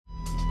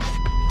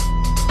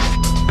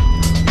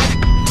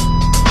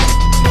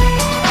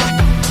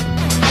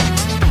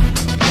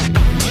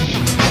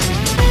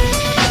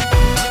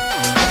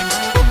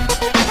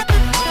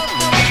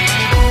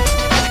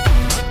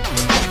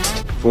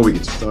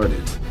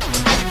started.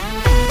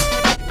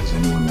 Does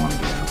anyone want to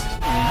get out?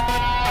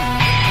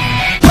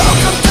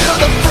 Welcome to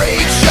the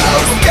freak show.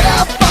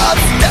 Scalp up,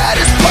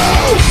 status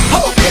quo.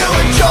 Hope you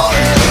enjoy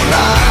the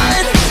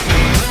ride.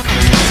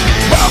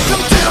 Welcome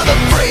to the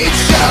freak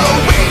show.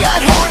 We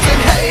got horns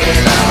and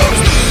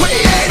halos. We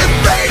ain't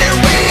afraid and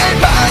we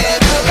ain't buying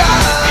the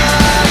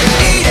lie.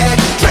 Eat it,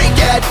 drink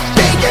it,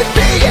 think it,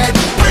 be it,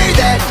 breathe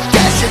it.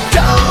 Guess you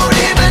don't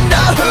even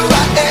know who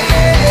I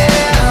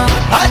am.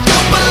 I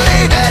don't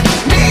believe it,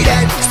 need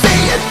it,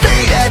 see it,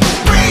 feed it,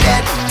 breed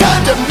it.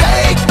 Time to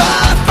make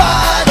my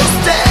final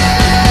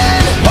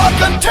stand.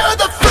 Welcome to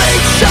the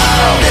freak show.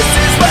 This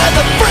is where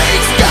the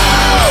freaks go.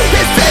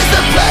 This is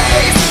the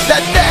place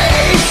that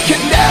they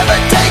can never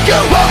take you.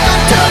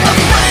 Welcome to the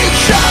freak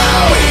show.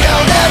 We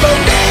don't ever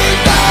need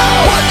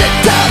no one to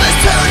tell us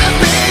who to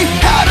be,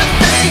 how to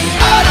think.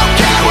 I don't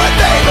care what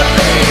they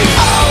believe.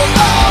 Oh,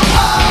 oh,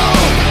 oh.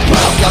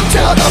 Welcome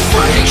to the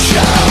freak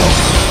show.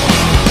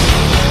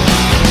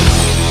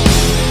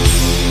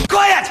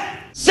 Quiet!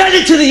 Send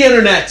it to the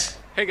internet!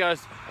 Hey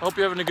guys, I hope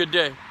you're having a good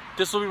day.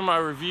 This will be my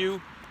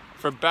review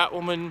for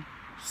Batwoman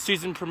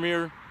season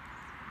premiere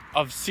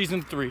of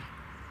season 3.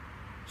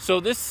 So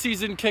this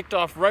season kicked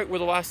off right where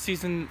the last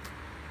season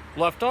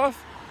left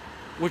off,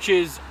 which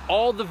is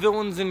all the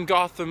villains in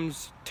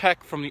Gotham's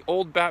tech from the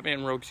old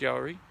Batman Rogues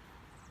Gallery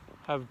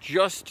have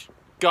just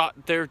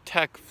got their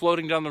tech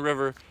floating down the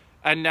river,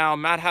 and now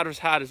Mad Hatter's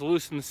hat is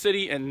loose in the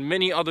city and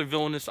many other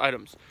villainous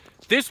items.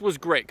 This was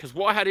great, because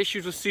while I had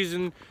issues with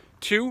season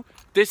 2,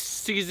 this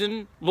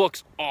season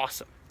looks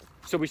awesome.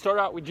 So we start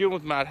out with dealing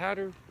with Mad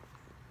Hatter.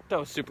 That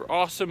was super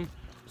awesome,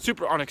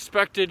 super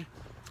unexpected,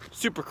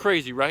 super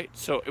crazy, right?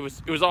 So it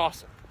was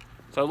awesome.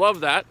 So I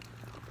love that.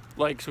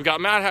 Like, so we got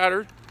Mad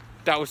Hatter.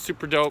 That was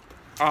super dope.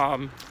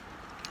 And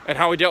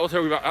how we dealt with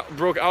her, we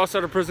broke Alice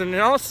out of prison. And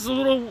Alice is a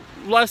little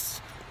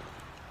less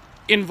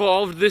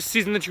involved this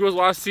season than she was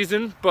last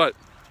season, but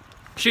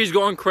she's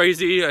going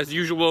crazy as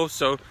usual.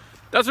 So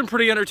that's been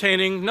pretty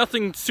entertaining.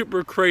 Nothing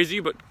super crazy,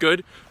 but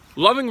good.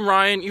 Loving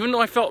Ryan, even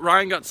though I felt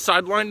Ryan got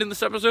sidelined in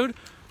this episode,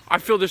 I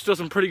feel there's still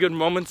some pretty good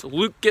moments.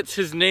 Luke gets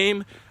his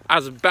name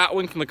as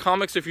Batwing from the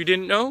comics, if you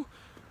didn't know,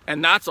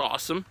 and that's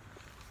awesome.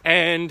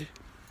 And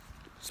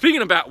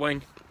speaking of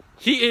Batwing,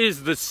 he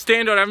is the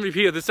standout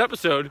MVP of this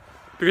episode,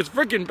 because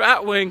freaking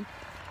Batwing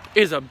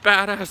is a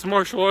badass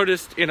martial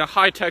artist in a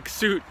high-tech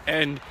suit,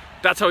 and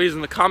that's how he is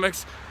in the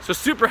comics. So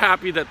super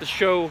happy that the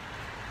show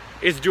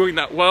is doing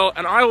that well,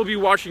 and I will be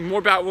watching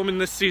more Batwoman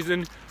this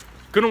season.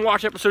 Gonna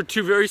watch episode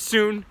 2 very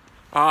soon.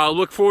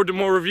 Look forward to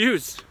more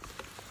reviews.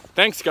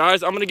 Thanks,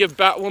 guys. I'm gonna give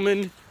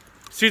Batwoman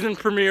season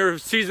premiere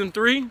of season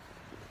 3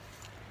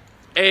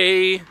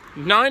 a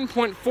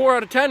 9.4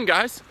 out of 10,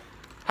 guys.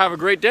 Have a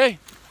great day,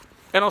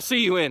 and I'll see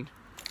you in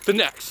the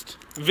next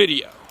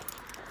video.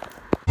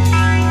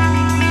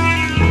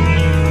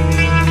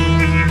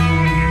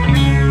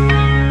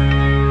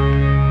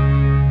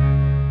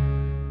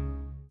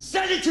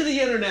 Send it to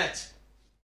the internet!